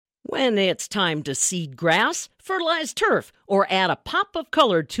When it's time to seed grass, fertilize turf, or add a pop of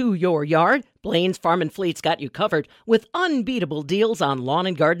color to your yard, Blaine's Farm and Fleet's got you covered with unbeatable deals on lawn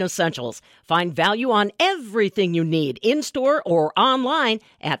and garden essentials. Find value on everything you need in-store or online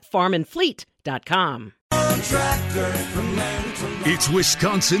at farmandfleet.com. It's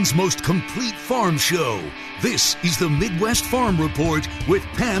Wisconsin's most complete farm show. This is the Midwest Farm Report with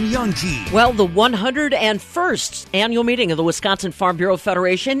Pam Jahnke. Well, the 101st annual meeting of the Wisconsin Farm Bureau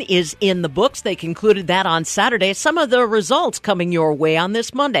Federation is in the books. They concluded that on Saturday. Some of the results coming your way on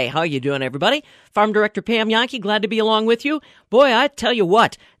this Monday. How you doing, everybody? Farm Director Pam Jahnke, glad to be along with you. Boy, I tell you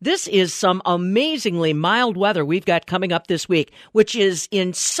what, this is some amazingly mild weather we've got coming up this week, which is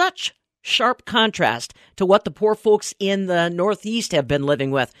in such sharp contrast to what the poor folks in the Northeast have been living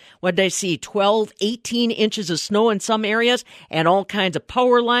with. What did I see? 12, 18 inches of snow in some areas and all kinds of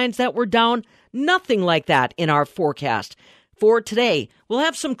power lines that were down. Nothing like that in our forecast. For today, we'll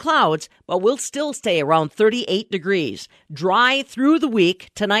have some clouds, but we'll still stay around 38 degrees. Dry through the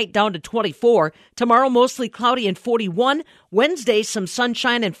week, tonight down to 24. Tomorrow, mostly cloudy and 41. Wednesday, some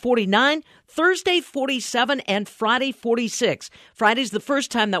sunshine and 49. Thursday, 47, and Friday, 46. Friday's the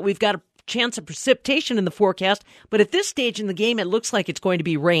first time that we've got a chance of precipitation in the forecast, but at this stage in the game, it looks like it's going to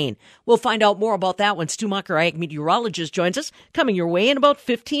be rain. We'll find out more about that when Stu Mucker, ag meteorologist, joins us, coming your way in about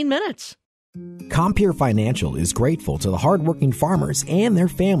 15 minutes. Compeer Financial is grateful to the hardworking farmers and their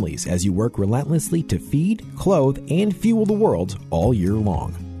families as you work relentlessly to feed, clothe, and fuel the world all year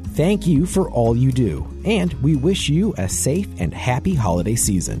long. Thank you for all you do, and we wish you a safe and happy holiday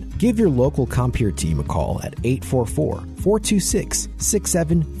season. Give your local Compeer team a call at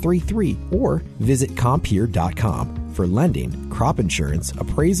 844-426-6733 or visit Compeer.com for lending, crop insurance,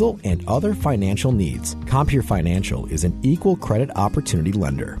 appraisal, and other financial needs. Compeer Financial is an equal credit opportunity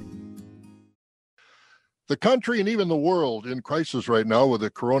lender. The country and even the world in crisis right now with the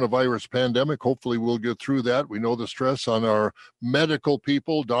coronavirus pandemic. Hopefully we'll get through that. We know the stress on our medical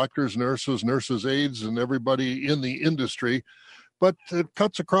people, doctors, nurses' aides, and everybody in the industry. But it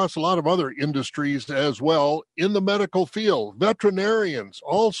cuts across a lot of other industries as well in the medical field. Veterinarians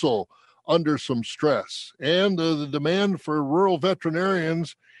also under some stress. And the demand for rural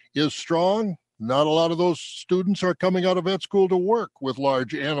veterinarians is strong. Not a lot of those students are coming out of vet school to work with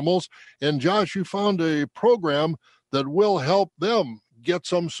large animals. And Josh, you found a program that will help them get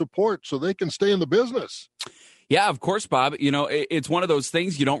some support so they can stay in the business. Yeah, of course, Bob. You know, it's one of those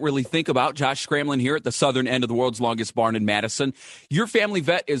things you don't really think about. Josh Scramlin here at the southern end of the world's longest barn in Madison. Your family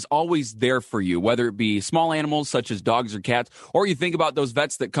vet is always there for you, whether it be small animals such as dogs or cats, or you think about those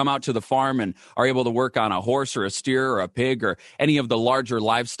vets that come out to the farm and are able to work on a horse or a steer or a pig or any of the larger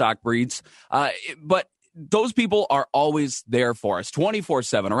livestock breeds. But those people are always there for us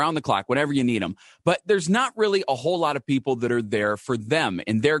 24/7, around the clock, whenever you need them. But there's not really a whole lot of people that are there for them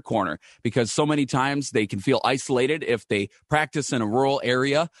in their corner, because so many times they can feel isolated if they practice in a rural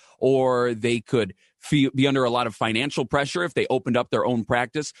area, or they could be under a lot of financial pressure if they opened up their own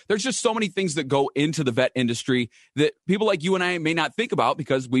practice. There's just so many things that go into the vet industry that people like you and I may not think about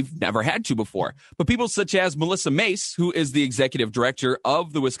because we've never had to before. But people such as Melissa Mace, who is the executive director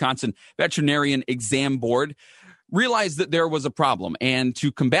of the Wisconsin Veterinarian Exam Board, realized that there was a problem. And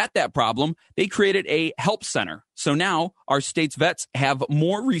to combat that problem, they created a help center. So now our state's vets have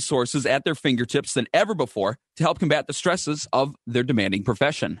more resources at their fingertips than ever before to help combat the stresses of their demanding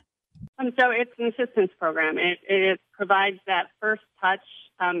profession. So it's an assistance program. It provides that first touch.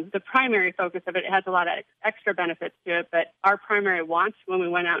 The primary focus of it has a lot of extra benefits to it, but our primary want when we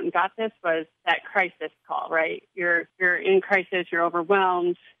went out and got this was that crisis call, right? You're in crisis, you're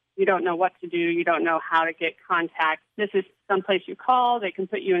overwhelmed, you don't know what to do, you don't know how to get contact. This is someplace you call, they can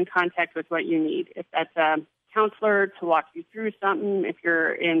put you in contact with what you need. If that's a counselor to walk you through something, if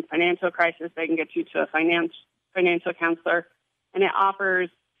you're in financial crisis, they can get you to a financial counselor. And it offers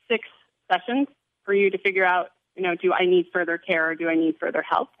 6 sessions for you to figure out, do I need further care or do I need further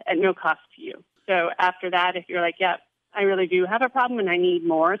help at no cost to you? So after that, if you're like, yeah, I really do have a problem and I need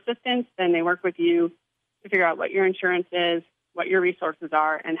more assistance, then they work with you to figure out what your insurance is, what your resources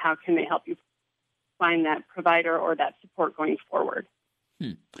are, and how can they help you find that provider or that support going forward.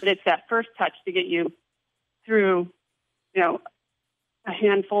 But it's that first touch to get you through, a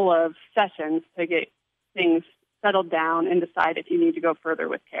handful of sessions to get things settled down and decide if you need to go further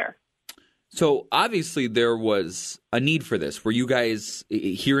with care. So obviously there was a need for this. Were you guys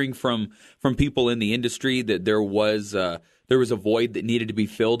hearing from people in the industry that there was a void that needed to be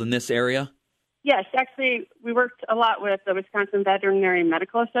filled in this area? Yes, actually, we worked a lot with the Wisconsin Veterinary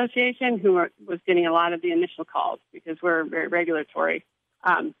Medical Association, who was getting a lot of the initial calls because we're very regulatory,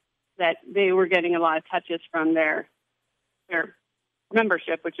 that they were getting a lot of touches from their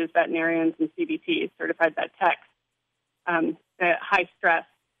membership, which is veterinarians and CVTs, certified vet techs, the high stress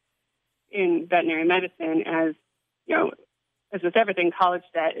in veterinary medicine, as you know, as with everything, college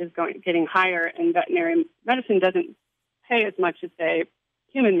debt is getting higher, and veterinary medicine doesn't pay as much as, say,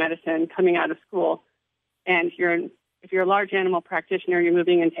 human medicine coming out of school. And if you're a large animal practitioner, you're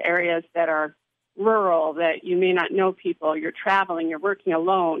moving into areas that are rural, that you may not know people, you're traveling, you're working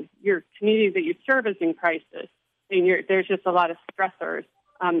alone, your community that you serve is in crisis, and there's just a lot of stressors.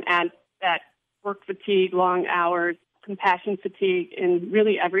 And that work fatigue, long hours, compassion fatigue, and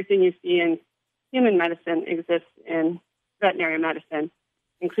really everything you see in human medicine exists in veterinary medicine,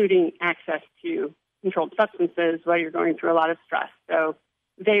 including access to controlled substances while you're going through a lot of stress. So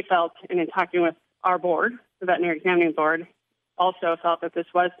they felt, and in talking with our board, the veterinary examining board, also felt that this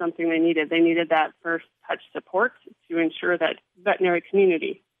was something they needed. They needed that first touch support to ensure that the veterinary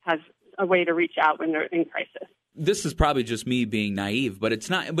community has a way to reach out when they're in crisis. This is probably just me being naive, but it's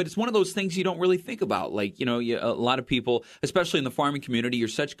not. But it's one of those things you don't really think about. Like, a lot of people, especially in the farming community, you're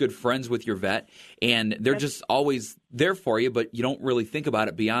such good friends with your vet, and they're just always there for you, but you don't really think about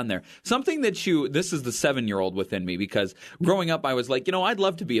it beyond there. Something that this is the 7-year-old within me, because growing up I was like, I'd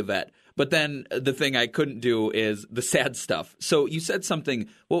love to be a vet. But then the thing I couldn't do is the sad stuff. So you said something,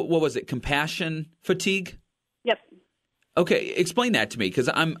 what was it, compassion fatigue? Yep. Okay, explain that to me, because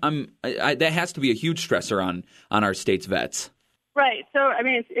that has to be a huge stressor on our state's vets. Right. So, I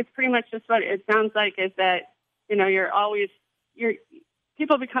mean, it's pretty much just what it sounds like is that,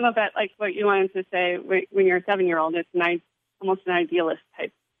 people become a vet like what you wanted to say when you're a 7-year-old. It's almost an idealist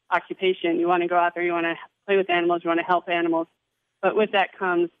type occupation. You want to go out there, you want to play with animals, you want to help animals. But with that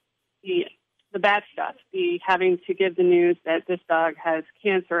comes the bad stuff, the having to give the news that this dog has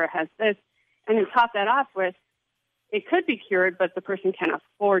cancer or has this, and then top that off with, it could be cured, but the person can't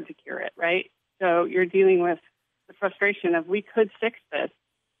afford to cure it, right? So you're dealing with the frustration of, we could fix this,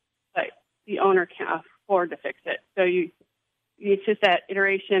 but the owner can't afford to fix it. So it's just that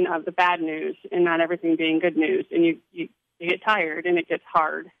iteration of the bad news and not everything being good news. And you get tired, and it gets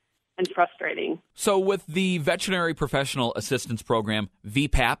hard and frustrating. So with the Veterinary Professional Assistance Program,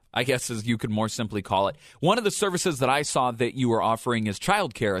 VPAP, I guess as you could more simply call it, one of the services that I saw that you were offering is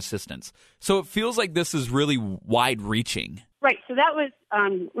child care assistance. So it feels like this is really wide-reaching. Right. So that was,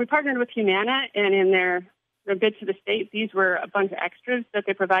 we partnered with Humana, and in their bid to the state, these were a bunch of extras that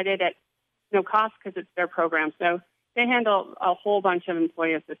they provided at no cost because it's their program. So they handle a whole bunch of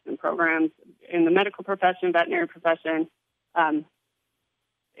employee assistance programs in the medical profession, veterinary profession,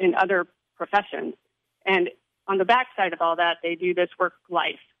 in other professions. And on the backside of all that, they do this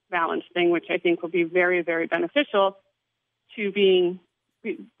work-life balance thing, which I think will be very, very beneficial to being,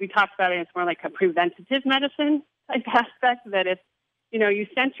 we talked about it, it's more like a preventative medicine type aspect, that if, you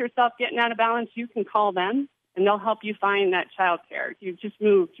sense yourself getting out of balance, you can call them and they'll help you find that child care. You've just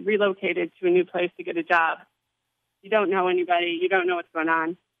moved, relocated to a new place to get a job. You don't know anybody. You don't know what's going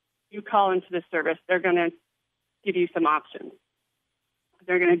on. You call into the service. They're going to give you some options.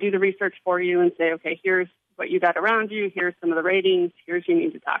 They're going to do the research for you and say, okay, here's what you got around you. Here's some of the ratings. Here's who you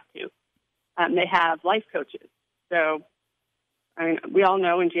need to talk to. They have life coaches. So, we all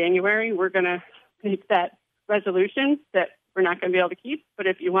know in January we're going to make that resolution that we're not going to be able to keep. But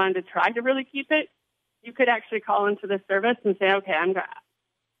if you wanted to try to really keep it, you could actually call into the service and say, okay,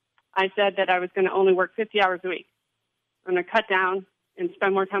 I said that I was going to only work 50 hours a week. I'm going to cut down and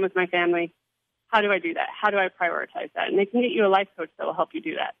spend more time with my family. How do I do that? How do I prioritize that? And they can get you a life coach that will help you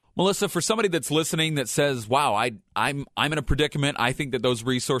do that. Melissa, for somebody that's listening that says, wow, I'm in a predicament, I think that those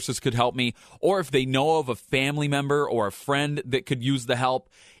resources could help me, or if they know of a family member or a friend that could use the help,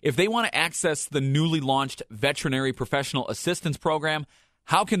 if they want to access the newly launched Veterinary Professional Assistance Program,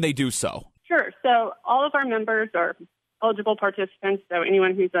 how can they do so? Sure. So all of our members are eligible participants, so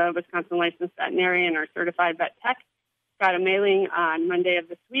anyone who's a Wisconsin licensed veterinarian or certified vet tech got a mailing on Monday of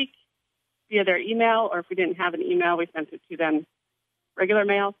this week via their email, or if we didn't have an email, we sent it to them regular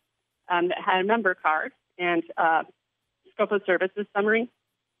mail, that had a member card and scope of services summary,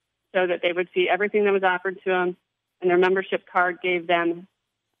 so that they would see everything that was offered to them, and their membership card gave them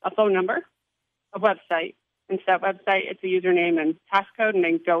a phone number, a website, and to that website, it's a username and passcode, and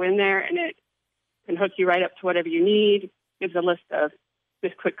they go in there, and it can hook you right up to whatever you need. Gives a list of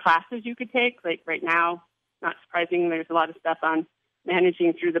just quick classes you could take. Like right now, not surprising, there's a lot of stuff on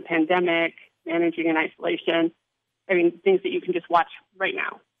managing through the pandemic, managing in isolation. Things that you can just watch right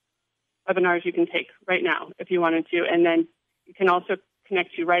now. Webinars you can take right now if you wanted to. And then you can also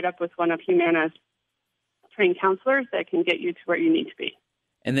connect you right up with one of Humana's trained counselors that can get you to where you need to be.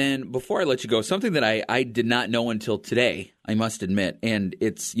 And then before I let you go, something that I did not know until today, I must admit, and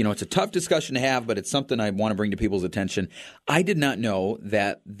it's a tough discussion to have, but it's something I want to bring to people's attention. I did not know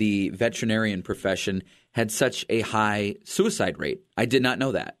that the veterinarian profession had such a high suicide rate. I did not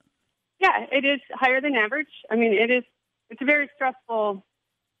know that. Yeah, it is higher than average. I mean, it's a very stressful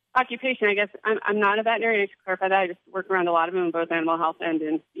occupation. I guess I'm not a veterinarian, I should clarify that. I just work around a lot of them in both animal health and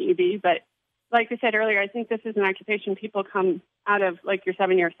in ED, but like I said earlier, I think this is an occupation people come out of like your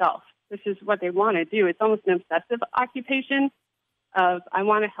 7-year self. This is what they want to do. It's almost an obsessive occupation of I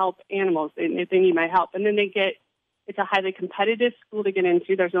want to help animals. They need my help. And then it's a highly competitive school to get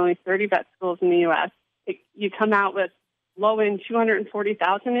into. There's only 30 vet schools in the U.S. You come out with low end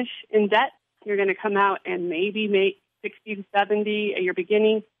 $240,000-ish in debt. You're going to come out and maybe make 60 to 70 at your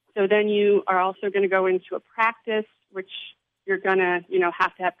beginning. So then you are also going to go into a practice, which you're going to,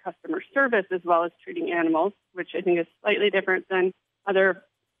 have to have customer service as well as treating animals, which I think is slightly different than other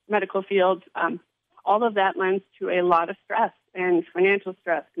medical fields. All of that lends to a lot of stress and financial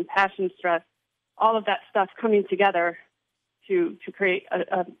stress, compassion stress, all of that stuff coming together to create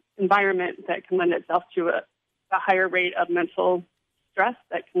an environment that can lend itself to a higher rate of mental stress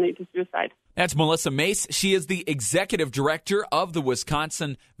that can lead to suicide. That's Melissa Mace. She is the executive director of the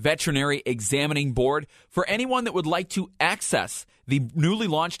Wisconsin Veterinary Examining Board. For anyone that would like to access the newly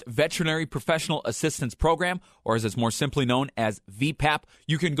launched Veterinary Professional Assistance Program, or as it's more simply known as VPAP,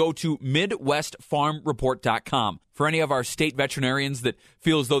 you can go to MidwestFarmReport.com. For any of our state veterinarians that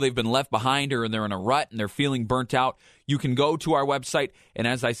feel as though they've been left behind or they're in a rut and they're feeling burnt out, you can go to our website and,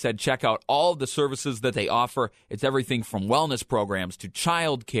 as I said, check out all of the services that they offer. It's everything from wellness programs to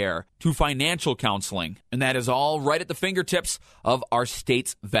child care to financial counseling. And that is all right at the fingertips of our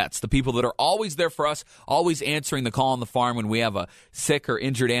state's vets, the people that are always there for us, always answering the call on the farm when we have a sick or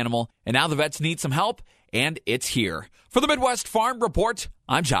injured animal. And now the vets need some help, and it's here. For the Midwest Farm Report,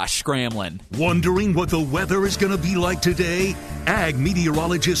 I'm Josh Scramlin. Wondering what the weather is going to be like today? Ag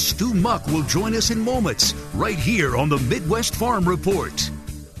meteorologist Stu Muck will join us in moments, right here on the Midwest Farm Report.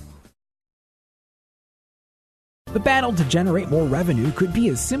 The battle to generate more revenue could be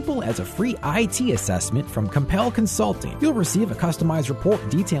as simple as a free IT assessment from Compel Consulting. You'll receive a customized report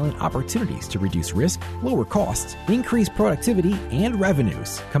detailing opportunities to reduce risk, lower costs, increase productivity, and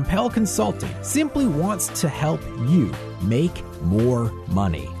revenues. Compel Consulting simply wants to help you make more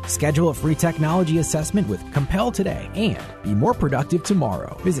money. Schedule a free technology assessment with Compel today and be more productive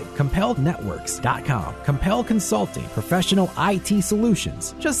tomorrow. Visit CompelNetworks.com. Compel Consulting, professional IT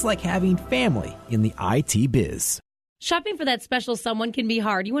solutions, just like having family in the IT biz. Shopping for that special someone can be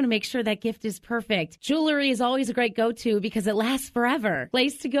hard. You want to make sure that gift is perfect. Jewelry is always a great go-to because it lasts forever.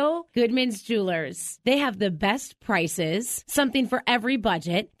 Place to go? Goodman's Jewelers. They have the best prices, something for every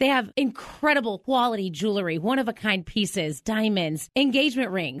budget. They have incredible quality jewelry, one-of-a-kind pieces, diamonds,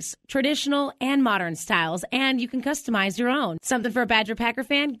 engagement rings, traditional and modern styles, and you can customize your own. Something for a Badger Packer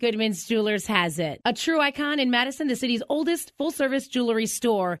fan? Goodman's Jewelers has it. A true icon in Madison, the city's oldest full-service jewelry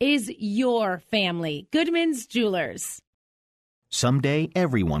store, is your family. Goodman's Jewelers. Someday,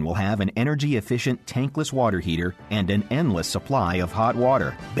 everyone will have an energy-efficient tankless water heater and an endless supply of hot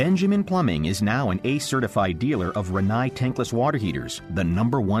water. Benjamin Plumbing is now an ACE-certified dealer of Rinnai tankless water heaters, the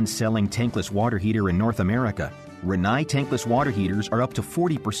 #1 selling tankless water heater in North America. Rinnai tankless water heaters are up to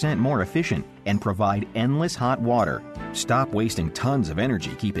 40% more efficient and provide endless hot water. Stop wasting tons of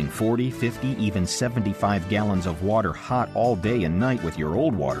energy keeping 40, 50, even 75 gallons of water hot all day and night with your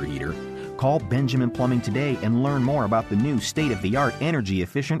old water heater. Call Benjamin Plumbing today and learn more about the new state-of-the-art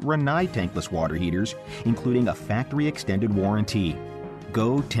energy-efficient Rinnai tankless water heaters, including a factory-extended warranty.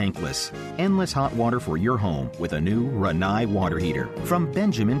 Go tankless. Endless hot water for your home with a new Rinnai water heater from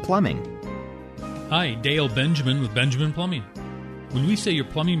Benjamin Plumbing. Hi, Dale Benjamin with Benjamin Plumbing. When we say your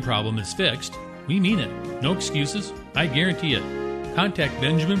plumbing problem is fixed, we mean it. No excuses. I guarantee it. Contact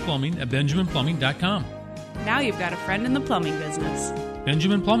Benjamin Plumbing at benjaminplumbing.com. Now you've got a friend in the plumbing business.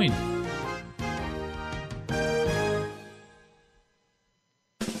 Benjamin Plumbing.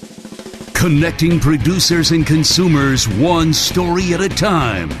 Connecting producers and consumers one story at a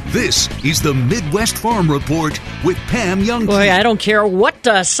time. This is the Midwest Farm Report with Pam Youngkey. Boy, I don't care what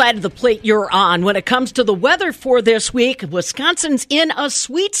side of the plate you're on. When it comes to the weather for this week, Wisconsin's in a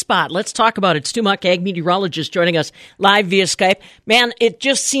sweet spot. Let's talk about it. Stu Muck, ag meteorologist, joining us live via Skype. Man, it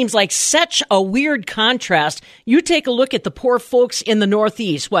just seems like such a weird contrast. You take a look at the poor folks in the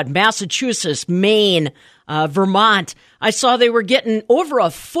Northeast, Massachusetts, Maine, Vermont. I saw they were getting over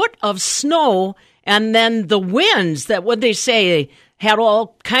a foot of snow, and then the winds that, what they say, had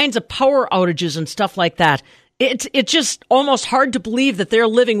all kinds of power outages and stuff like that. It's just almost hard to believe that they're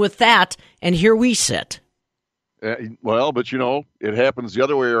living with that, and here we sit. Well, but it happens the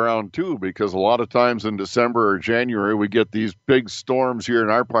other way around too, because a lot of times in December or January, we get these big storms here in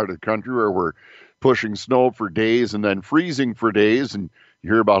our part of the country where we're pushing snow for days and then freezing for days, and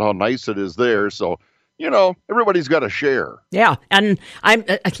you hear about how nice it is there. So, everybody's got a share. Yeah, and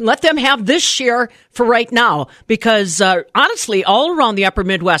let them have this share for right now, because honestly, all around the upper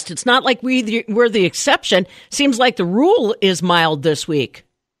Midwest, it's not like we're the exception. Seems like the rule is mild this week.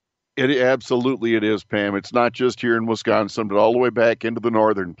 Absolutely it is, Pam. It's not just here in Wisconsin, but all the way back into the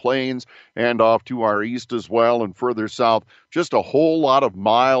northern plains and off to our east as well and further south. Just a whole lot of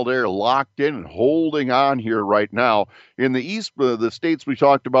mild air locked in and holding on here right now. In the east, the states we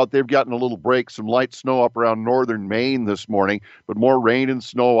talked about, they've gotten a little break, some light snow up around northern Maine this morning, but more rain and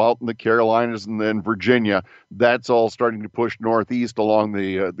snow out in the Carolinas and then Virginia. That's all starting to push northeast along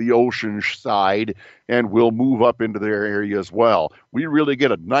the ocean side, and will move up into their area as well. We really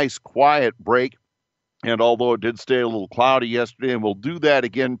get a nice quiet break. And although it did stay a little cloudy yesterday, and we'll do that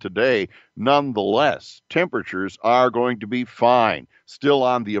again today, nonetheless, temperatures are going to be fine. Still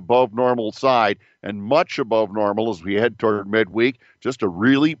on the above normal side, and much above normal as we head toward midweek. Just a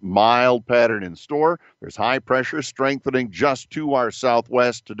really mild pattern in store. There's high pressure strengthening just to our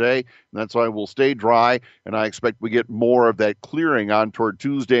southwest today, and that's why we'll stay dry, and I expect we get more of that clearing on toward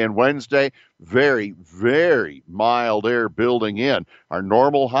Tuesday and Wednesday. Very, very mild air building in. Our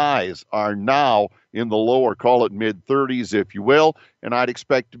normal highs are now in the lower, call it mid-30s, if you will, and I'd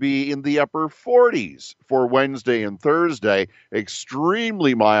expect to be in the upper 40s for Wednesday and Thursday.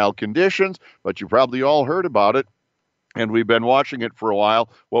 Extremely mild conditions, but you probably all heard about it, and we've been watching it for a while.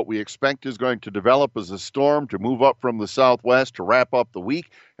 What we expect is going to develop as a storm to move up from the southwest to wrap up the week.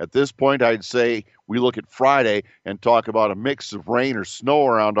 At this point, I'd say we look at Friday and talk about a mix of rain or snow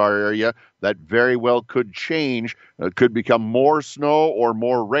around our area. That very well could change. It could become more snow or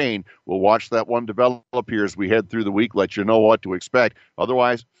more rain. We'll watch that one develop here as we head through the week, let you know what to expect.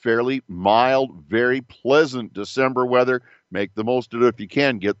 Otherwise, fairly mild, very pleasant December weather. Make the most of it if you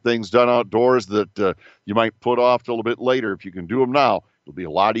can. Get things done outdoors that you might put off till a bit later. If you can do them now, it'll be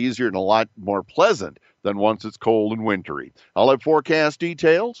a lot easier and a lot more pleasant than once it's cold and wintry. I'll have forecast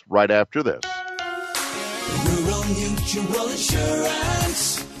details right after this. Rural Mutual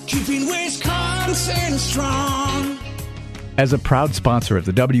Insurance, keeping Wisconsin strong. As a proud sponsor of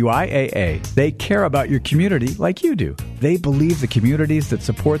the WIAA, they care about your community like you do. They believe the communities that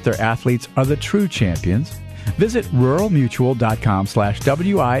support their athletes are the true champions. Visit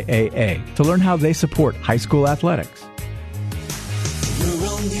ruralmutual.com/WIAA to learn how they support high school athletics.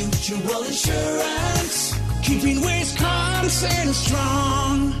 Rural Mutual Insurance, keeping Wisconsin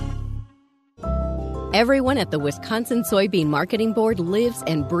strong. Everyone at the Wisconsin Soybean Marketing Board lives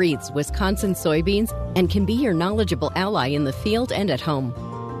and breathes Wisconsin soybeans and can be your knowledgeable ally in the field and at home.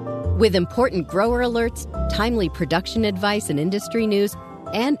 With important grower alerts, timely production advice and industry news,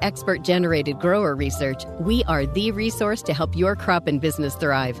 and expert-generated grower research, we are the resource to help your crop and business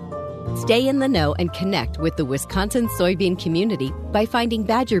thrive. Stay in the know and connect with the Wisconsin soybean community by finding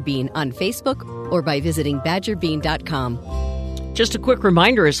Badger Bean on Facebook or by visiting badgerbean.com. Just a quick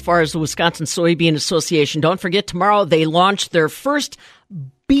reminder as far as the Wisconsin Soybean Association, don't forget tomorrow they launch their first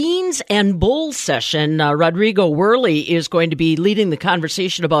Beans and Bull session. Rodrigo Worley is going to be leading the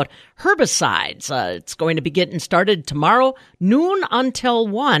conversation about herbicides. It's going to be getting started tomorrow, noon until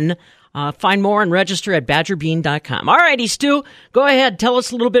 1. Find more and register at badgerbean.com. All righty, Stu, go ahead. Tell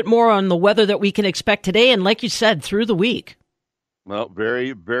us a little bit more on the weather that we can expect today and, like you said, through the week. Well,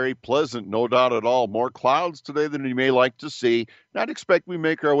 very, very pleasant, no doubt at all. More clouds today than you may like to see. I'd expect we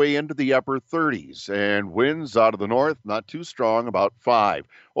make our way into the upper 30s, and winds out of the north, not too strong, about 5.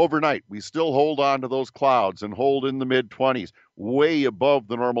 Overnight, we still hold on to those clouds and hold in the mid-20s, way above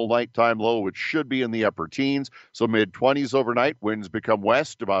the normal nighttime low, which should be in the upper teens. So mid-20s overnight, winds become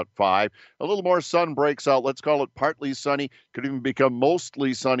west about 5. A little more sun breaks out. Let's call it partly sunny. Could even become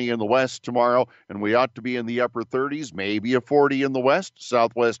mostly sunny in the west tomorrow, and we ought to be in the upper 30s, maybe a 40 in the west.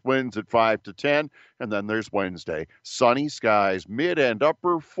 Southwest winds at 5 to 10. And then there's Wednesday. Sunny skies, mid and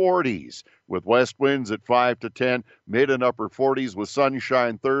upper 40s with west winds at 5 to 10, mid and upper 40s with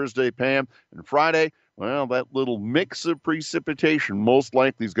sunshine Thursday, Pam. And Friday, well, that little mix of precipitation most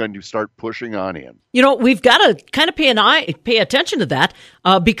likely is going to start pushing on in. You know, we've got to kind of pay attention to that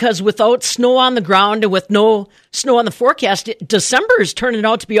because without snow on the ground and with no snow on the forecast, December is turning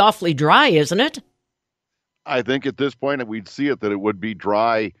out to be awfully dry, isn't it? I think at this point we'd see it that it would be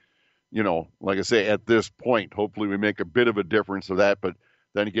dry. You know, like I say, at this point, hopefully we make a bit of a difference of that. But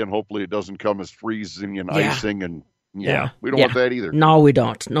then again, hopefully it doesn't come as freezing and icing. And we don't want that either. No, we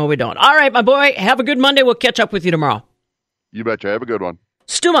don't. All right, my boy, have a good Monday. We'll catch up with you tomorrow. You betcha. Have a good one.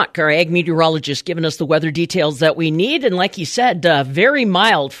 Stu Muck, our ag meteorologist, giving us the weather details that we need. And like he said, very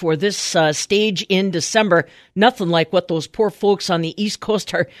mild for this stage in December. Nothing like what those poor folks on the East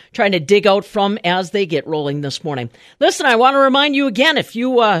Coast are trying to dig out from as they get rolling this morning. Listen, I want to remind you again, if you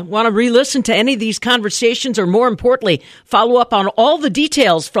want to re-listen to any of these conversations, or more importantly, follow up on all the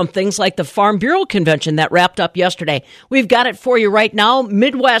details from things like the Farm Bureau Convention that wrapped up yesterday, we've got it for you right now,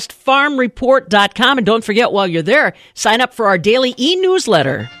 MidwestFarmReport.com. And don't forget, while you're there, sign up for our daily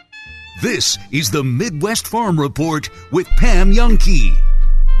e-newsletter. This is the Midwest Farm Report with Pam Youngkey.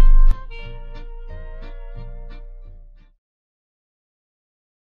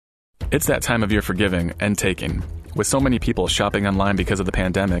 It's that time of year for giving and taking. With so many people shopping online because of the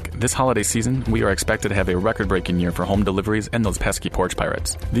pandemic, this holiday season, we are expected to have a record-breaking year for home deliveries and those pesky porch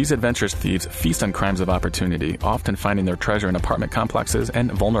pirates. These adventurous thieves feast on crimes of opportunity, often finding their treasure in apartment complexes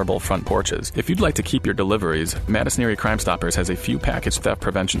and vulnerable front porches. If you'd like to keep your deliveries, Madison Area Crime Stoppers has a few package theft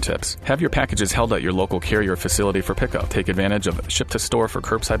prevention tips. Have your packages held at your local carrier facility for pickup. Take advantage of ship-to-store for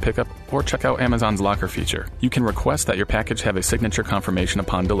curbside pickup, or check out Amazon's locker feature. You can request that your package have a signature confirmation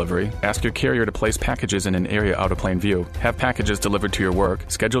upon delivery, ask your carrier to place packages in an area out of plain view, have packages delivered to your work,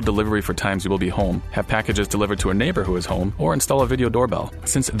 schedule delivery for times you will be home, have packages delivered to a neighbor who is home, or install a video doorbell.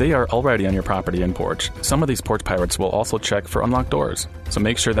 Since they are already on your property and porch, some of these porch pirates will also check for unlocked doors. So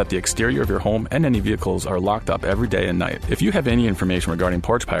make sure that the exterior of your home and any vehicles are locked up every day and night. If you have any information regarding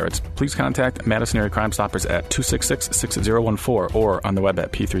porch pirates, please contact Madison Area Crime Stoppers at 266-6014 or on the web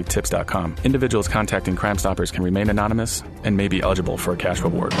at p3tips.com. Individuals contacting Crime Stoppers can remain anonymous and may be eligible for a cash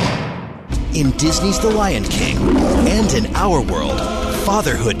reward. In Disney's The Lion King and in our world,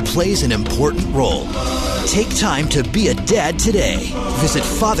 fatherhood plays an important role. Take time to be a dad today. Visit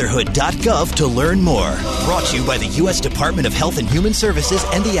fatherhood.gov to learn more. Brought to you by the U.S. Department of Health and Human Services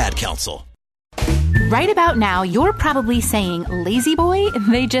and the Ad Council. Right about now, you're probably saying, lazy boy,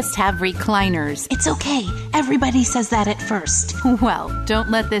 they just have recliners. It's okay. Everybody says that at first. Well, don't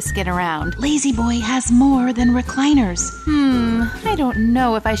let this get around. Lazy boy has more than recliners. I don't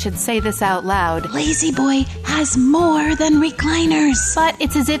know if I should say this out loud. Lazy boy has more than recliners. But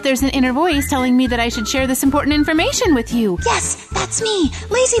it's as if there's an inner voice telling me that I should share this important information with you. Yes, that's me.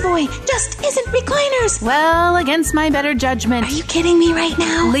 Lazy boy just isn't recliners. Well, against my better judgment. Are you kidding me right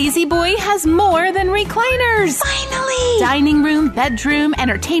now? Lazy boy has more than recliners. Finally! Dining room, bedroom,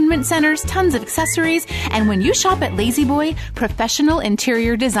 entertainment centers, tons of accessories. And when you shop at Lazy Boy, professional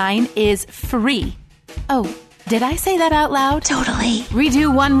interior design is free. Oh, did I say that out loud? Totally.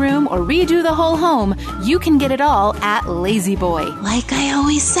 Redo one room or redo the whole home. You can get it all at Lazy Boy. Like I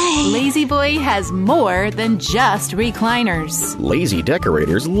always say, Lazy Boy has more than just recliners. Lazy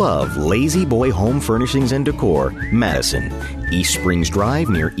decorators love Lazy Boy Home Furnishings and Decor, Madison, East Springs Drive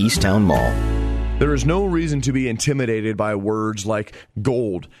near Easttown Mall. There is no reason to be intimidated by words like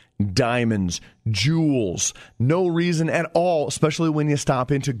gold, diamonds, jewels. No reason at all, especially when you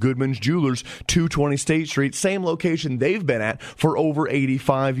stop into Goodman's Jewelers, 220 State Street, same location they've been at for over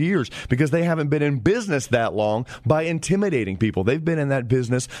 85 years, because they haven't been in business that long by intimidating people. They've been in that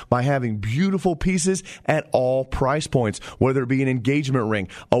business by having beautiful pieces at all price points, whether it be an engagement ring,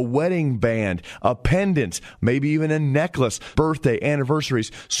 a wedding band, a pendant, maybe even a necklace, birthday,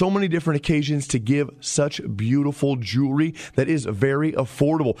 anniversaries, so many different occasions to give such beautiful jewelry that is very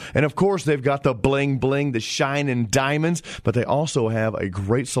affordable. And of course, they've got the bling bling, the shine and diamonds, but they also have a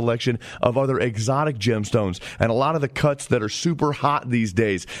great selection of other exotic gemstones and a lot of the cuts that are super hot these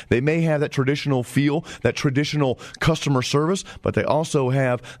days. They may have that traditional feel, that traditional customer service, but they also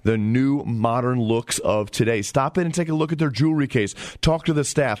have the new modern looks of today. Stop in and take a look at their jewelry case. Talk to the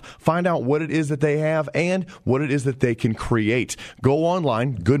staff. Find out what it is that they have and what it is that they can create. Go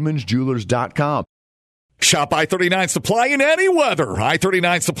online, goodmansjewelers.com. Shop I-39 Supply in any weather.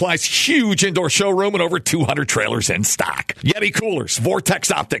 I-39 Supply's huge indoor showroom and over 200 trailers in stock. Yeti coolers, Vortex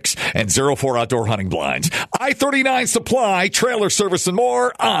optics, and 04 outdoor hunting blinds. I-39 Supply, trailer service and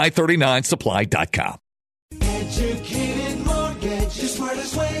more. I39supply.com. Educated mortgage, the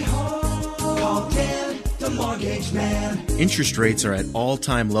smartest way home. Call Dan, the mortgage man. Interest rates are at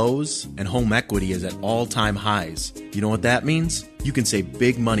all-time lows, and home equity is at all-time highs. You know what that means? You can save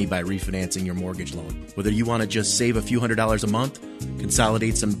big money by refinancing your mortgage loan. Whether you want to just save a few $100s a month,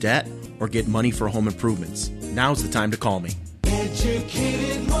 consolidate some debt, or get money for home improvements, now's the time to call me.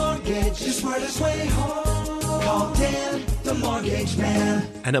 Educated mortgage, the smartest way home. Call Dan, the mortgage man.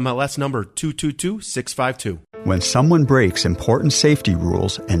 NMLS number 222652. When someone breaks important safety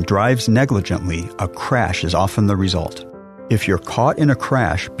rules and drives negligently, a crash is often the result. If you're caught in a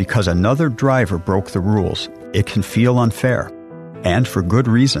crash because another driver broke the rules, it can feel unfair. And for good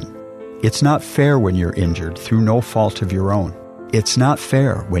reason. It's not fair when you're injured through no fault of your own. It's not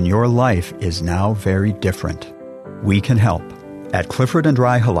fair when your life is now very different. We can help. At Clifford and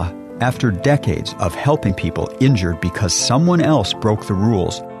Raihala, after decades of helping people injured because someone else broke the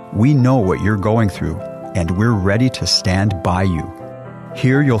rules, we know what you're going through, and we're ready to stand by you.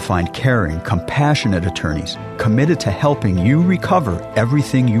 Here you'll find caring, compassionate attorneys committed to helping you recover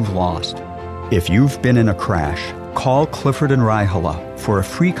everything you've lost. If you've been in a crash, call Clifford and Raihala for a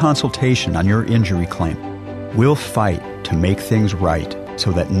free consultation on your injury claim. We'll fight to make things right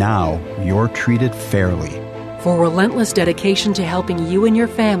so that now you're treated fairly. For relentless dedication to helping you and your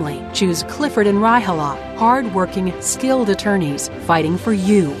family, choose Clifford and Raihala, hard-working, skilled attorneys fighting for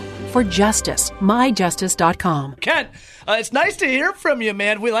you. For justice, myjustice.com. Kent, it's nice to hear from you,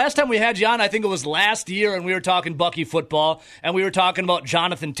 man. Last time we had you on, I think it was last year, and we were talking Bucky football, and we were talking about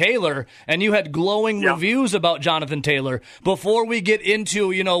Jonathan Taylor, and you had glowing reviews about Jonathan Taylor. Before we get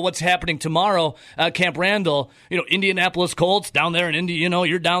into, what's happening tomorrow at Camp Randall, Indianapolis Colts down there in Indy,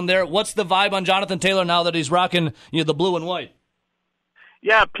 you're down there. What's the vibe on Jonathan Taylor now that he's rocking the blue and white?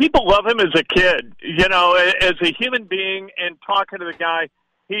 Yeah, people love him as a kid, as a human being, and talking to the guy.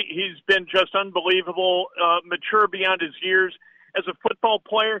 He's been just unbelievable, mature beyond his years. As a football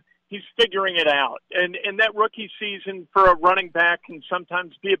player, he's figuring it out. And that rookie season for a running back can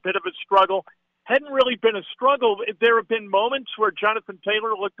sometimes be a bit of a struggle. Hadn't really been a struggle. There have been moments where Jonathan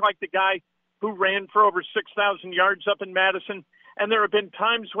Taylor looked like the guy who ran for over 6,000 yards up in Madison. And there have been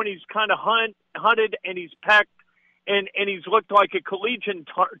times when he's kind of hunted and he's pecked and he's looked like a collegian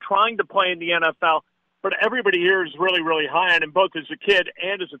trying to play in the NFL. But everybody here is really, really high on him, both as a kid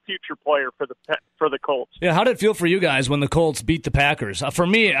and as a future player for the Colts. Yeah, how did it feel for you guys when the Colts beat the Packers? For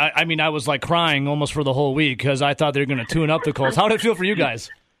me, I was like crying almost for the whole week because I thought they were going to tune up the Colts. How did it feel for you guys?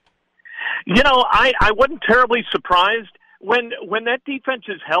 I wasn't terribly surprised. When that defense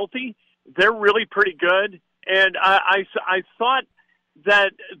is healthy, they're really pretty good. And I thought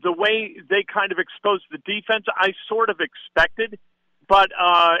that the way they kind of exposed the defense, I sort of expected. But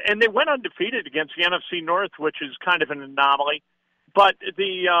and they went undefeated against the NFC North, which is kind of an anomaly. But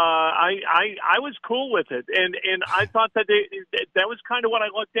I was cool with it, and I thought that that was kind of what I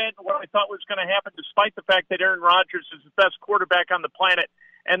looked at and what I thought was going to happen, despite the fact that Aaron Rodgers is the best quarterback on the planet,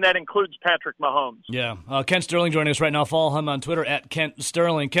 and that includes Patrick Mahomes. Yeah, Kent Sterling joining us right now. Follow him on Twitter at Kent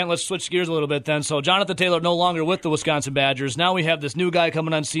Sterling. Kent, let's switch gears a little bit then. So Jonathan Taylor no longer with the Wisconsin Badgers. Now we have this new guy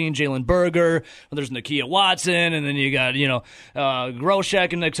coming on scene, Jalen Berger. There's Nakia Watson, and then you got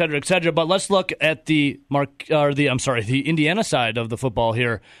Groshek and et cetera, et cetera. But let's look at the Indiana side of the football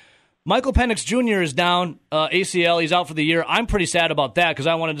here. Michael Penix Jr. is down, ACL. He's out for the year. I'm pretty sad about that because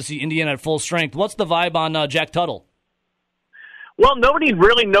I wanted to see Indiana at full strength. What's the vibe on Jack Tuttle? Well, nobody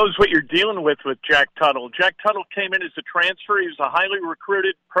really knows what you're dealing with Jack Tuttle. Jack Tuttle came in as a transfer. He was a highly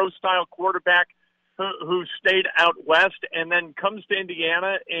recruited pro-style quarterback who stayed out west and then comes to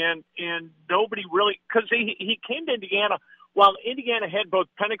Indiana, and nobody really – because he came to Indiana while Indiana had both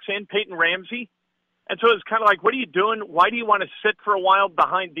Penix and Peyton Ramsey. And so it's kind of like, what are you doing? Why do you want to sit for a while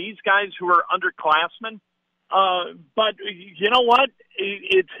behind these guys who are underclassmen? But you know what?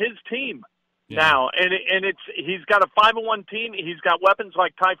 It's his team. Now, and he's got a 5-1 team. He's got weapons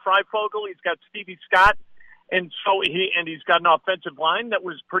like Ty Freifogel. He's got Stevie Scott, and he's got an offensive line that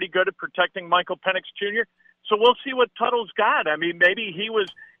was pretty good at protecting Michael Penix Jr. So we'll see what Tuttle's got. I mean, maybe he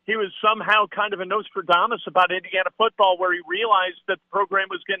was somehow kind of a Nostradamus about Indiana football, where he realized that the program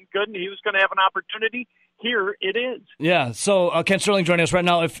was getting good and he was going to have an opportunity. Here it is. Yeah, so Kent Sterling joining us right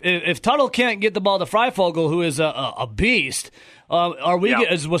now. If Tuttle can't get the ball to Freifogel, who is a beast,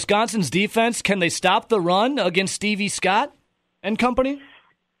 as Wisconsin's defense, can they stop the run against Stevie Scott and company?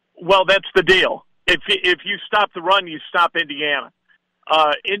 Well, that's the deal. If you stop the run, you stop Indiana.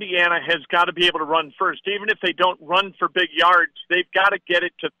 Indiana has got to be able to run first. Even if they don't run for big yards, they've got to get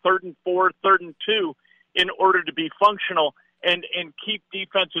it to 3rd and 4, 3rd and 2 in order to be functional and keep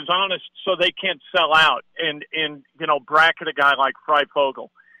defenses honest so they can't sell out and bracket a guy like Freifogel.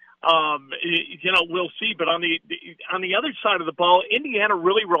 We'll see. But on the other side of the ball, Indiana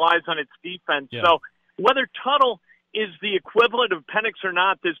really relies on its defense. Yeah. So whether Tuttle is the equivalent of Penix or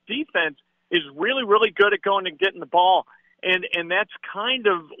not, this defense is really, really good at going and getting the ball. And that's kind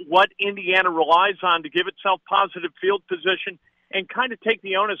of what Indiana relies on to give itself positive field position and kind of take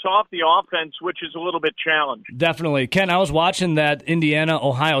the onus off the offense, which is a little bit challenged. Definitely. Ken, I was watching that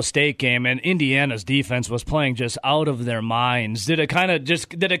Indiana-Ohio State game, and Indiana's defense was playing just out of their minds. Did it kind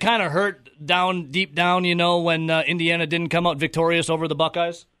of hurt deep down, when Indiana didn't come out victorious over the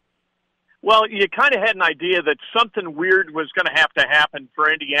Buckeyes? Well, you kind of had an idea that something weird was going to have to happen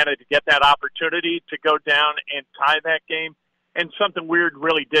for Indiana to get that opportunity to go down and tie that game, and something weird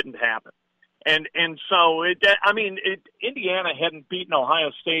really didn't happen. And so, Indiana hadn't beaten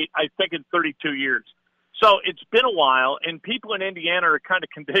Ohio State, I think, in 32 years. So it's been a while, and people in Indiana are kind of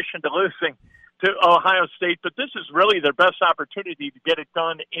conditioned to losing to Ohio State, but this is really their best opportunity to get it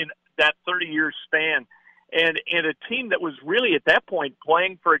done in that 30-year span. And a team that was really at that point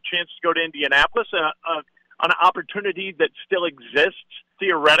playing for a chance to go to Indianapolis, an opportunity that still exists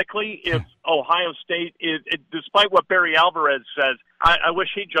theoretically if Ohio State is, despite what Barry Alvarez says, I wish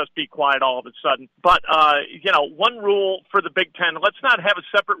he'd just be quiet all of a sudden. But, one rule for the Big Ten, let's not have a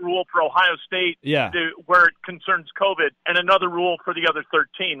separate rule for Ohio State where it concerns COVID and another rule for the other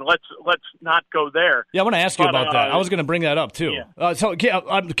 13. Let's not go there. Yeah, I want to ask you about that. I was going to bring that up, too. Yeah.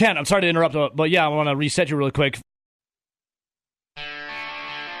 Ken, I'm sorry to interrupt, but I want to reset you really quick.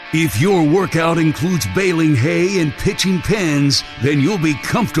 If your workout includes baling hay and pitching pens, then you'll be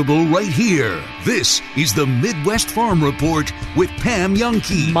comfortable right here. This is the Midwest Farm Report with Pam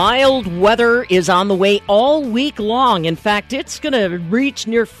Youngkey. Mild weather is on the way all week long. In fact, it's going to reach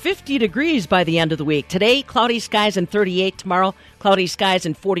near 50 degrees by the end of the week. Today, cloudy skies and 38. Tomorrow, cloudy skies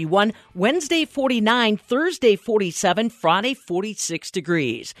and 41. Wednesday, 49. Thursday, 47. Friday, 46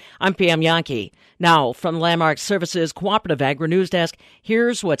 degrees. I'm Pam Youngkey. Now, from Landmark Services Cooperative Agri-News Desk,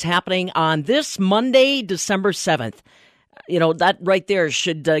 here's what's happening on this Monday, December 7th. That right there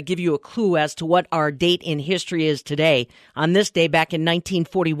should give you a clue as to what our date in history is today. On this day, back in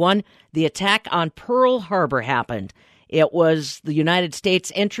 1941, the attack on Pearl Harbor happened. It was the United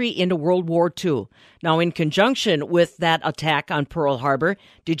States' entry into World War II. Now, in conjunction with that attack on Pearl Harbor,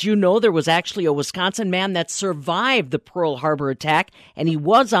 did you know there was actually a Wisconsin man that survived the Pearl Harbor attack, and he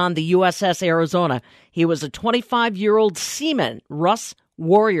was on the USS Arizona? He was a 25-year-old seaman. Russ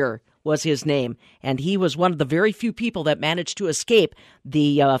Warrior was his name, and he was one of the very few people that managed to escape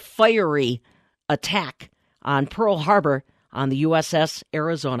the fiery attack on Pearl Harbor on the USS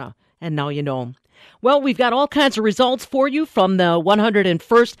Arizona. And now you know. Well, we've got all kinds of results for you from the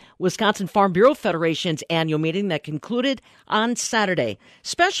 101st Wisconsin Farm Bureau Federation's annual meeting that concluded on Saturday.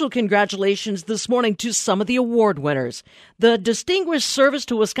 Special congratulations this morning to some of the award winners. The Distinguished Service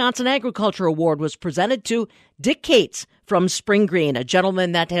to Wisconsin Agriculture Award was presented to Dick Cates from Spring Green, a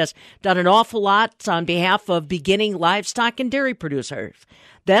gentleman that has done an awful lot on behalf of beginning livestock and dairy producers.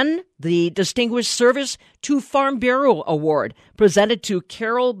 Then the Distinguished Service to Farm Bureau Award presented to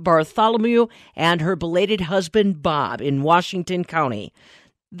Carol Bartholomew and her belated husband Bob in Washington County.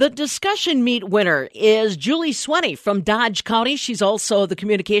 The discussion meet winner is Julie Swenny from Dodge County. She's also the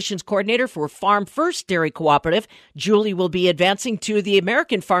communications coordinator for Farm First Dairy Cooperative. Julie will be advancing to the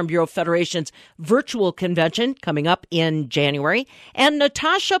American Farm Bureau Federation's virtual convention coming up in January. And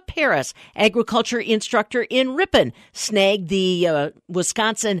Natasha Paris, agriculture instructor in Ripon, snagged the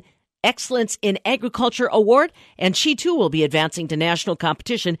Wisconsin Excellence in Agriculture Award, and she too will be advancing to national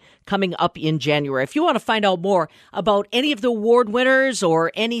competition coming up in January. If you want to find out more about any of the award winners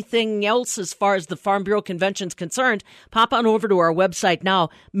or anything else as far as the Farm Bureau Convention is concerned, pop on over to our website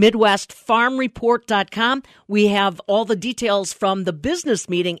now, MidwestFarmReport.com. We have all the details from the business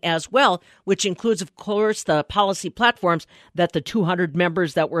meeting as well, which includes, of course, the policy platforms that the 200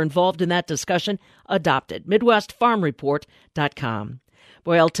 members that were involved in that discussion adopted. MidwestFarmReport.com.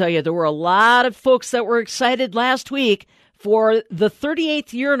 Boy, I'll tell you, there were a lot of folks that were excited last week. For the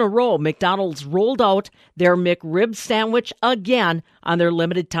 38th year in a row, McDonald's rolled out their McRib sandwich again on their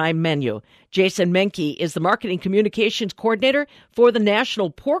limited time menu. Jason Menke is the marketing communications coordinator for the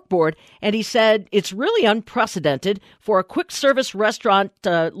National Pork Board, and he said it's really unprecedented for a quick service restaurant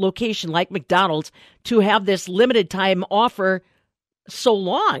location like McDonald's to have this limited time offer so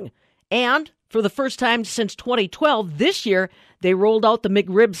long. And for the first time since 2012, this year, they rolled out the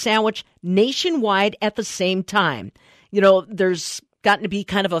McRib sandwich nationwide at the same time. There's gotten to be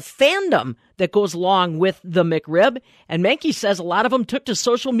kind of a fandom that goes along with the McRib, and Menke says a lot of them took to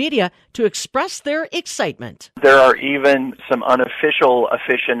social media to express their excitement. There are even some unofficial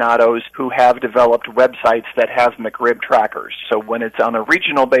aficionados who have developed websites that have McRib trackers. So when it's on a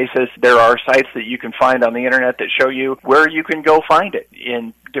regional basis, there are sites that you can find on the internet that show you where you can go find it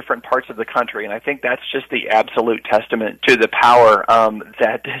in different parts of the country. And I think that's just the absolute testament to the power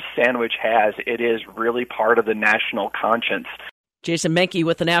that this sandwich has. It is really part of the national conscience. Jason Menke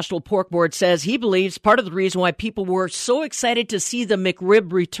with the National Pork Board says he believes part of the reason why people were so excited to see the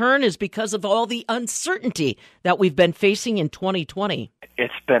McRib return is because of all the uncertainty that we've been facing in 2020.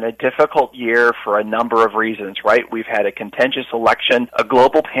 It's been a difficult year for a number of reasons, right? We've had a contentious election, a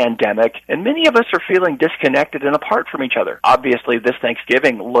global pandemic, and many of us are feeling disconnected and apart from each other. Obviously, this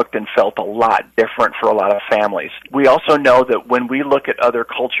Thanksgiving looked and felt a lot different for a lot of families. We also know that when we look at other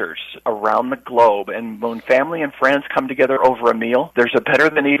cultures around the globe and when family and friends come together over a meal, meal, there's a better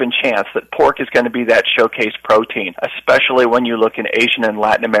than even chance that pork is going to be that showcase protein, especially when you look in Asian and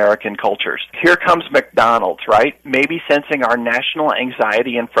Latin American cultures. Here comes McDonald's, right? Maybe sensing our national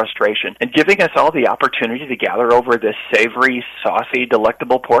anxiety and frustration and giving us all the opportunity to gather over this savory, saucy,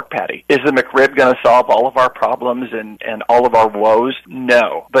 delectable pork patty. Is the McRib going to solve all of our problems and all of our woes?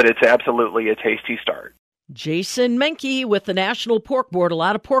 No, but it's absolutely a tasty start. Jason Menke with the National Pork Board. A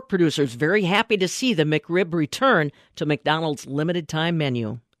lot of pork producers very happy to see the McRib return to McDonald's limited time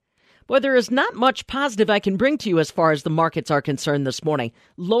menu. Boy, there is not much positive I can bring to you as far as the markets are concerned this morning.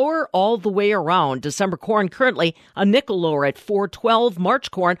 Lower all the way around. December corn currently a nickel lower at $4.12.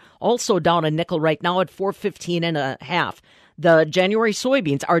 March corn also down a nickel right now at $4.15.5. The January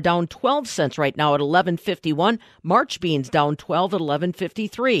soybeans are down 12 cents right now at $11.51. March beans down 12 at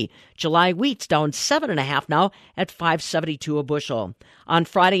 $11.53. July wheat's down 7.5 now at $5.72 a bushel. On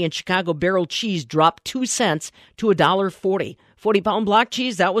Friday in Chicago, barrel cheese dropped 2 cents to $1.40. 40-pound block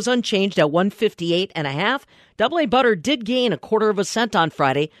cheese, that was unchanged at $1.58.5. AA butter did gain 1/4 cent on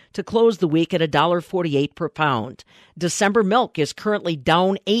Friday to close the week at $1.48 per pound. December milk is currently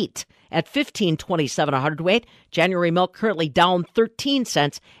down 8 at $15.27 a hundredweight. January milk currently down 13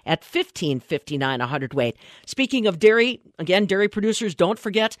 cents at $15.59 a hundredweight. Speaking of dairy, again, dairy producers, don't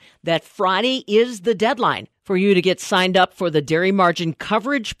forget that Friday is the deadline for you to get signed up for the Dairy Margin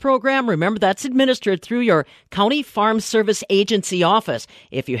Coverage Program. Remember, that's administered through your County Farm Service Agency office.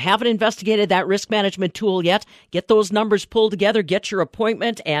 If you haven't investigated that risk management tool yet, get those numbers pulled together, get your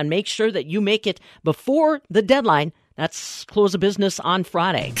appointment, and make sure that you make it before the deadline. That's close of business on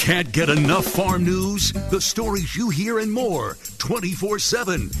Friday. Can't get enough farm news? The stories you hear and more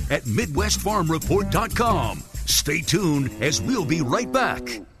 24/7 at MidwestFarmReport.com. Stay tuned as we'll be right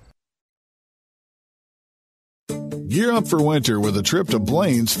back. Gear up for winter with a trip to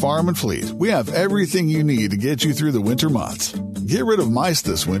Blaine's Farm and Fleet. We have everything you need to get you through the winter months. Get rid of mice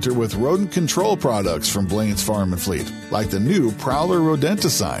this winter with rodent control products from Blaine's Farm and Fleet, like the new Prowler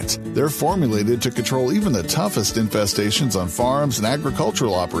rodenticides. They're formulated to control even the toughest infestations on farms and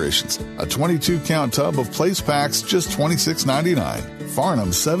agricultural operations. A 22-count tub of place packs, just $26.99.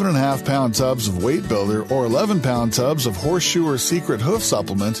 Farnham's 7.5-pound tubs of Weight Builder or 11-pound tubs of Horseshoe or Secret Hoof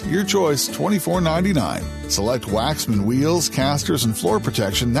Supplement, your choice, $24.99. Select Waxman wheels, casters, and floor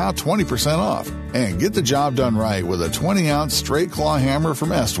protection, now 20% off. And get the job done right with a 20-ounce straight claw hammer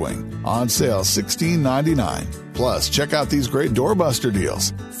from Estwing. On sale, $16.99. Plus, check out these great doorbuster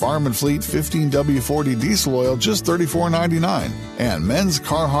deals. Farm and Fleet 15W40 diesel oil, just $34.99. And men's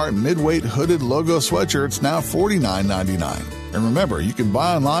Carhartt midweight hooded logo sweatshirts, now $49.99. And remember, you can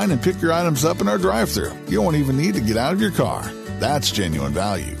buy online and pick your items up in our drive-thru. You won't even need to get out of your car. That's genuine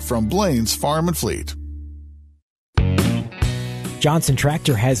value from Blaine's Farm and Fleet. Johnson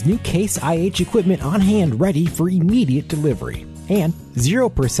Tractor has new Case IH equipment on hand ready for immediate delivery. And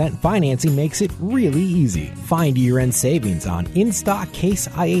 0% financing makes it really easy. Find year-end savings on in-stock Case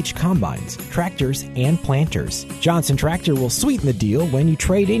IH combines, tractors, and planters. Johnson Tractor will sweeten the deal when you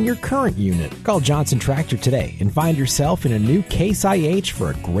trade in your current unit. Call Johnson Tractor today and find yourself in a new Case IH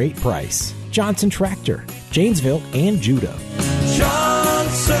for a great price. Johnson Tractor, Janesville and Judah.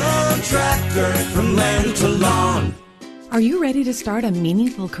 Johnson Tractor, from land to lawn. Are you ready to start a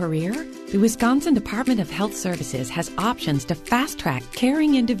meaningful career? The Wisconsin Department of Health Services has options to fast-track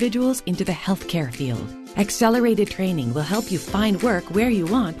caring individuals into the healthcare field. Accelerated training will help you find work where you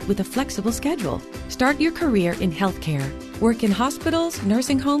want with a flexible schedule. Start your career in healthcare. Work in hospitals,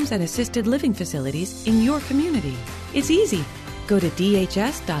 nursing homes, and assisted living facilities in your community. It's easy. Go to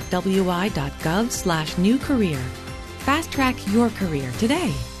dhs.wi.gov/new career. Fast-track your career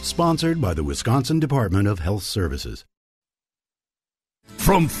today. Sponsored by the Wisconsin Department of Health Services.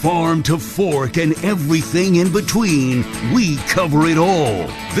 From farm to fork and everything in between, we cover it all.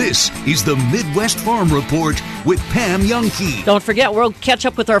 This is the Midwest Farm Report with Pam Youngkey. Don't forget, we'll catch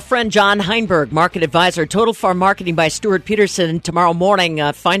up with our friend John Heinberg, market advisor, Total Farm Marketing by Stuart Peterson, tomorrow morning.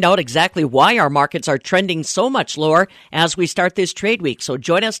 Find out exactly why our markets are trending so much lower as we start this trade week. So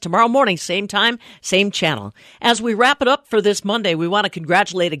join us tomorrow morning, same time, same channel. As we wrap it up for this Monday, we want to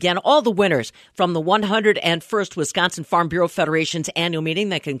congratulate again all the winners from the 101st Wisconsin Farm Bureau Federation's annual meeting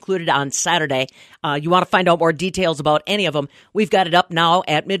that concluded on Saturday. You want to find out more details about any of them, we've got it up now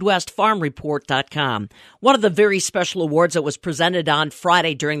at MidwestFarmReport.com. One of the very special awards that was presented on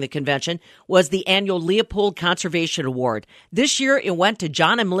Friday during the convention was the annual Leopold Conservation Award. This year, it went to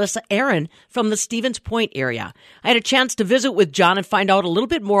John and Melissa Aaron from the Stevens Point area. I had a chance to visit with John and find out a little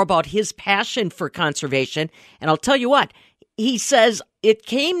bit more about his passion for conservation. And I'll tell you what, he says it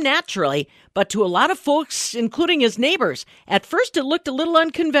came naturally, but to a lot of folks, including his neighbors, at first it looked a little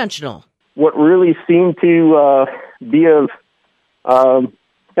unconventional. What really seemed to be of kind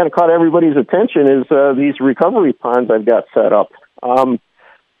of caught everybody's attention is these recovery ponds I've got set up.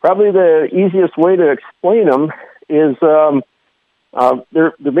 Probably the easiest way to explain them is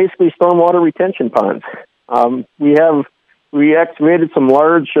they're basically stormwater retention ponds. We excavated some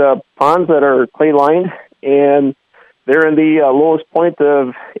large ponds that are clay lined, and they're in the lowest point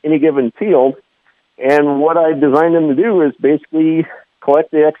of any given field. And what I designed them to do is basically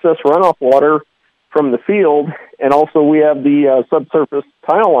collect the excess runoff water from the field, and also we have the subsurface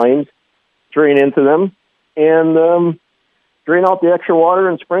tile lines drain into them, and drain out the extra water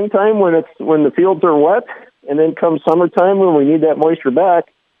in springtime when the fields are wet, and then come summertime when we need that moisture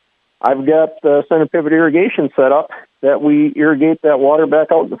back. I've got center pivot irrigation set up that we irrigate that water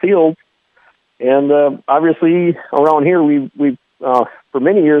back out in the fields. And obviously around here we've for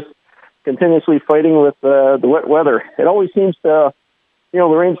many years continuously fighting with the wet weather. It always seems to, the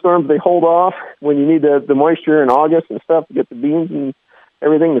rainstorms, they hold off when you need the moisture in August and stuff to get the beans and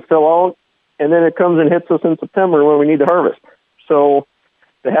everything to fill out. And then it comes and hits us in September when we need to harvest. So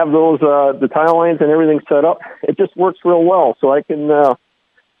to have those, the tile lines and everything set up, it just works real well. So I can,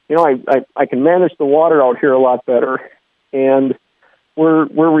 I can manage the water out here a lot better. And we're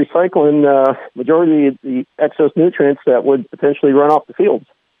recycling majority of the excess nutrients that would potentially run off the fields.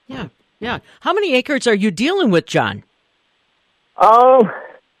 Yeah. How many acres are you dealing with, John?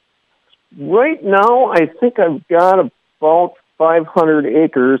 Right now, I think I've got about 500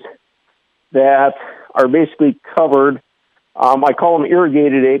 acres that are basically covered. I call them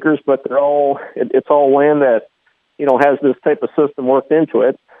irrigated acres, but it's all land that, has this type of system worked into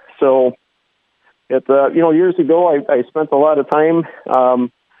it. So, years ago, I spent a lot of time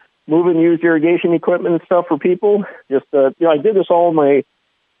moving used irrigation equipment and stuff for people. Just, I did this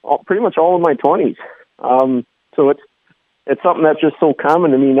pretty much all of my 20s. So it's something that's just so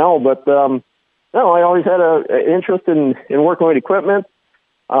common to me now. But no, I always had an interest in working with equipment.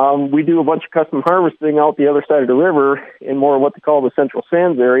 We do a bunch of custom harvesting out the other side of the river in more of what they call the Central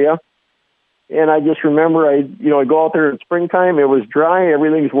Sands area. And I just remember I go out there in springtime. It was dry.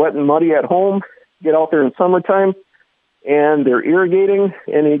 Everything's wet and muddy at home. Get out there in summertime, and they're irrigating.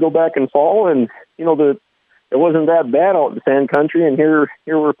 And then you go back in fall, and it wasn't that bad out in the sand country. And here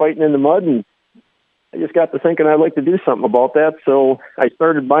we're fighting in the mud. And I just got to thinking I'd like to do something about that. So I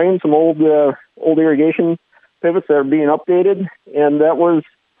started buying some old irrigation pivots that are being updated, and that was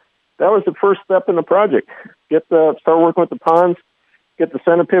the first step in the project. Start working with the ponds, get the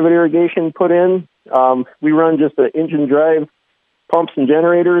center pivot irrigation put in. We run just the engine drive pumps and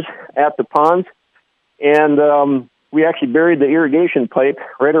generators at the ponds, and we actually buried the irrigation pipe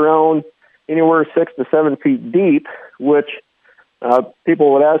right around anywhere 6 to 7 feet deep, which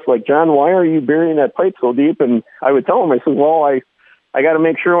people would ask, like, John, why are you burying that pipe so deep? And I would tell them, I said, well, I got to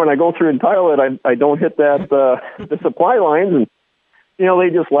make sure when I go through and tile it, I don't hit that the supply lines. And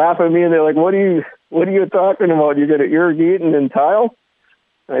they just laugh at me and they're like, "What are you talking about? You're going to irrigate and then tile?"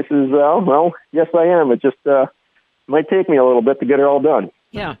 And I says, "Well, yes, I am. It just might take me a little bit to get it all done."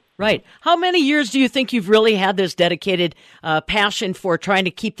 Yeah, right. How many years do you think you've really had this dedicated passion for trying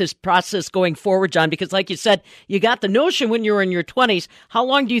to keep this process going forward, John? Because like you said, you got the notion when you were in your 20s. How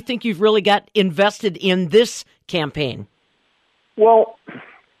long do you think you've really got invested in this campaign? Well,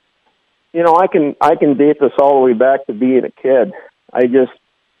 I can date this all the way back to being a kid.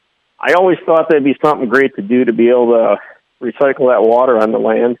 I always thought that'd be something great to do, to be able to recycle that water on the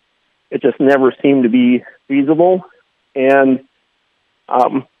land. It just never seemed to be feasible. And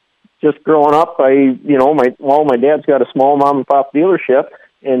just growing up, my dad's got a small mom and pop dealership,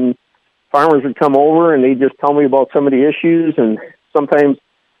 and farmers would come over and they'd just tell me about some of the issues. And sometimes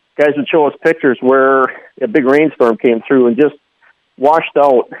guys would show us pictures where a big rainstorm came through and just washed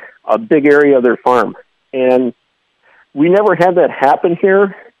out a big area of their farm. And we never had that happen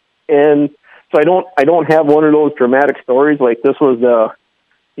here. And so I don't have one of those dramatic stories like this was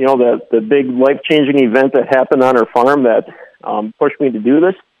the big life-changing event that happened on our farm that pushed me to do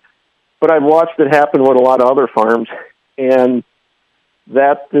this. But I've watched it happen with a lot of other farms, and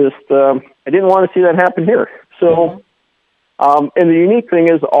that just I didn't want to see that happen here. So, and the unique thing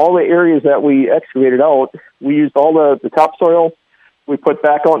is all the areas that we excavated out, we used all the topsoil we put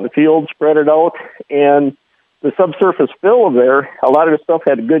back out in the field, spread it out, and the subsurface fill of there, a lot of the stuff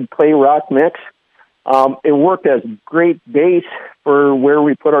had a good clay rock mix. It worked as great base for where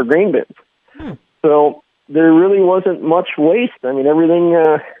we put our grain bins. So there really wasn't much waste. I mean, everything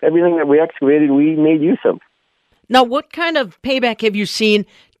that we excavated, we made use of. Now, what kind of payback have you seen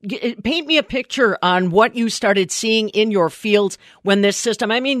Paint me a picture on what you started seeing in your fields when this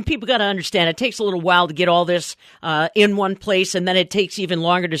system, I mean, people got to understand it takes a little while to get all this in one place, and then it takes even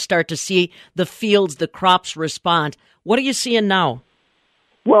longer to start to see the fields, the crops respond. What are you seeing now?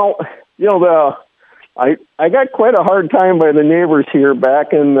 Well, I got quite a hard time by the neighbors here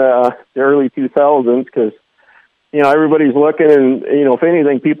back in the early 2000s because, everybody's looking and, if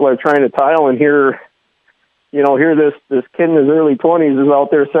anything, people are trying to tile, and here this kid in his early 20s is out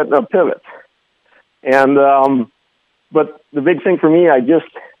there setting up pivots. And, but the big thing for me,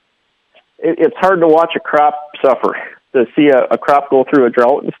 it's hard to watch a crop suffer, to see a crop go through a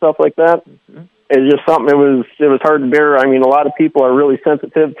drought and stuff like that. Mm-hmm. It's just something, it was hard to bear. I mean, a lot of people are really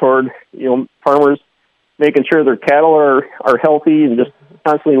sensitive toward, farmers making sure their cattle are healthy and just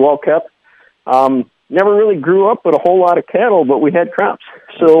constantly well kept. Never really grew up with a whole lot of cattle, but we had crops.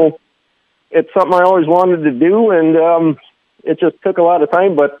 So it's something I always wanted to do, and it just took a lot of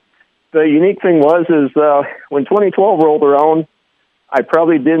time. But the unique thing was when 2012 rolled around, I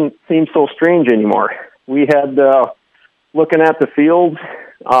probably didn't seem so strange anymore. We had, looking at the fields,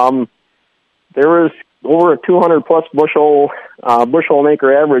 there was over a 200-plus bushel an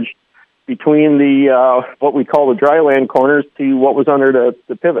acre average between the what we call the dry land corners to what was under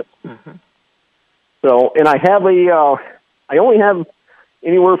the pivots. Mm-hmm. So, and I only have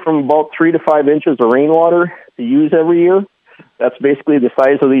anywhere from about 3 to 5 inches of rainwater to use every year. That's basically the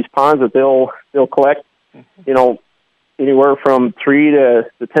size of these ponds that they'll collect. Mm-hmm. Anywhere from 3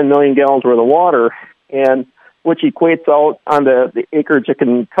 to 10 million gallons worth of water, and which equates out on the acreage it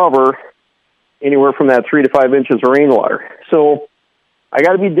can cover anywhere from that 3 to 5 inches of rainwater. So I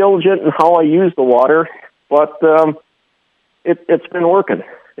got to be diligent in how I use the water, but it's been working,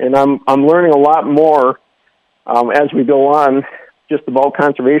 and I'm learning a lot more as we go on, just about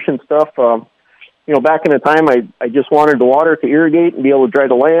conservation stuff. Back in the time, I just wanted the water to irrigate and be able to dry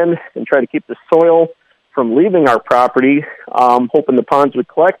the land and try to keep the soil from leaving our property, hoping the ponds would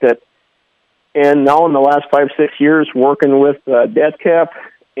collect it. And now in the last 5-6 years, working with DATCAP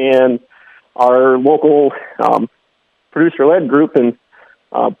and our local producer-led group in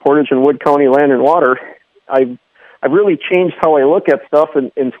Portage and Wood County Land and Water, I've really changed how I look at stuff.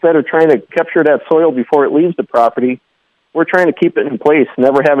 And instead of trying to capture that soil before it leaves the property, we're trying to keep it in place,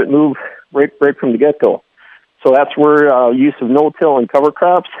 never have it move right from the get-go. So that's where use of no-till and cover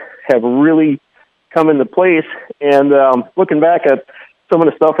crops have really come into place. And looking back at some of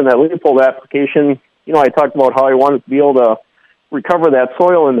the stuff in that Leopold application, I talked about how I wanted to be able to recover that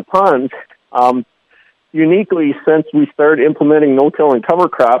soil in the ponds. Uniquely, since we started implementing no-till and cover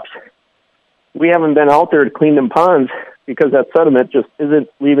crops, we haven't been out there to clean them ponds because that sediment just isn't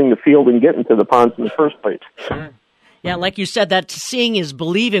leaving the field and getting to the ponds in the first place. Sure. Yeah, like you said, that seeing is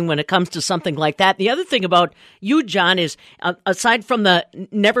believing when it comes to something like that. The other thing about you, John, is aside from the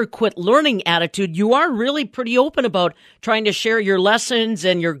never quit learning attitude, you are really pretty open about trying to share your lessons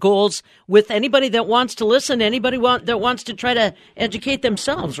and your goals with anybody that wants to listen, anybody that wants to try to educate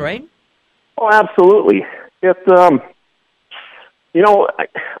themselves, right? Oh, absolutely.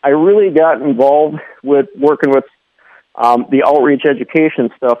 I really got involved with working with the outreach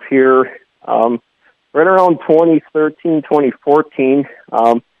education stuff here right around 2013, 2014.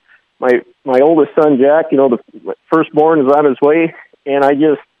 My oldest son, Jack, the firstborn is on his way, and I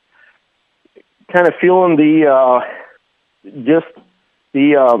just kind of feeling the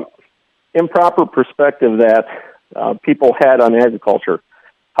improper perspective that people had on agriculture,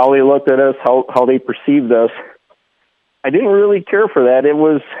 how they looked at us, how they perceived us. I didn't really care for that.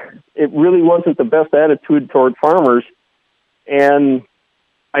 It really wasn't the best attitude toward farmers, and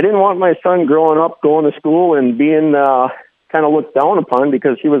I didn't want my son growing up, going to school, and being kind of looked down upon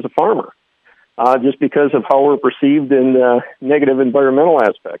because he was a farmer, just because of how we're perceived in negative environmental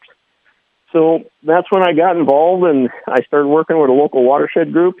aspects. So that's when I got involved, and I started working with a local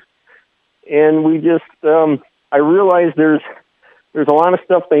watershed group, and we just I realized there's a lot of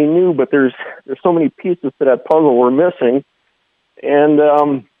stuff they knew, but there's so many pieces to that puzzle we're missing, and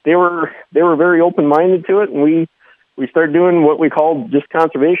they were very open-minded to it, and we started doing what we called just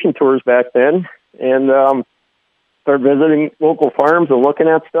conservation tours back then, and started visiting local farms and looking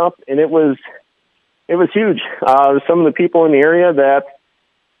at stuff, and it was huge. Some of the people in the area that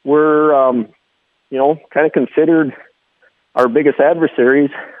were kind of considered our biggest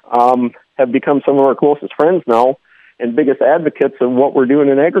adversaries have become some of our closest friends now and biggest advocates of what we're doing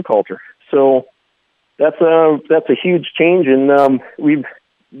in agriculture. So that's a huge change, and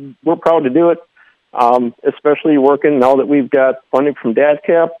we're proud to do it. Especially working now that we've got funding from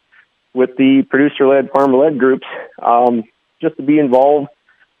DATCAP with the producer-led, farmer-led groups, just to be involved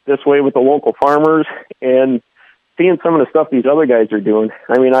this way with the local farmers and seeing some of the stuff these other guys are doing.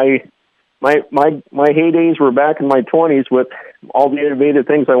 I mean, my heydays were back in my 20s with all the innovative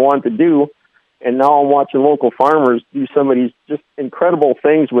things I wanted to do, and now I'm watching local farmers do some of these just incredible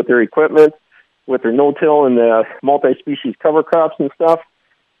things with their equipment, with their no-till and the multi-species cover crops and stuff.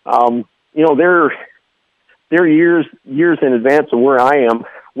 They're years in advance of where I am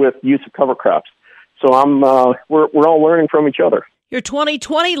with use of cover crops. So we're all learning from each other. Your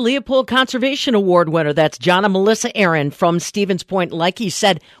 2020 Leopold Conservation Award winner, that's John and Melissa Aaron from Stevens Point. Like he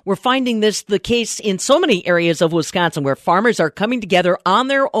said, we're finding this the case in so many areas of Wisconsin where farmers are coming together on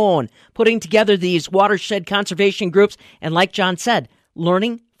their own, putting together these watershed conservation groups, and like John said,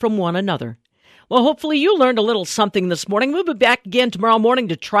 learning from one another. Well, hopefully you learned a little something this morning. We'll be back again tomorrow morning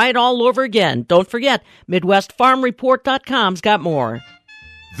to try it all over again. Don't forget, MidwestFarmReport.com's got more.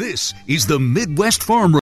 This is the Midwest Farm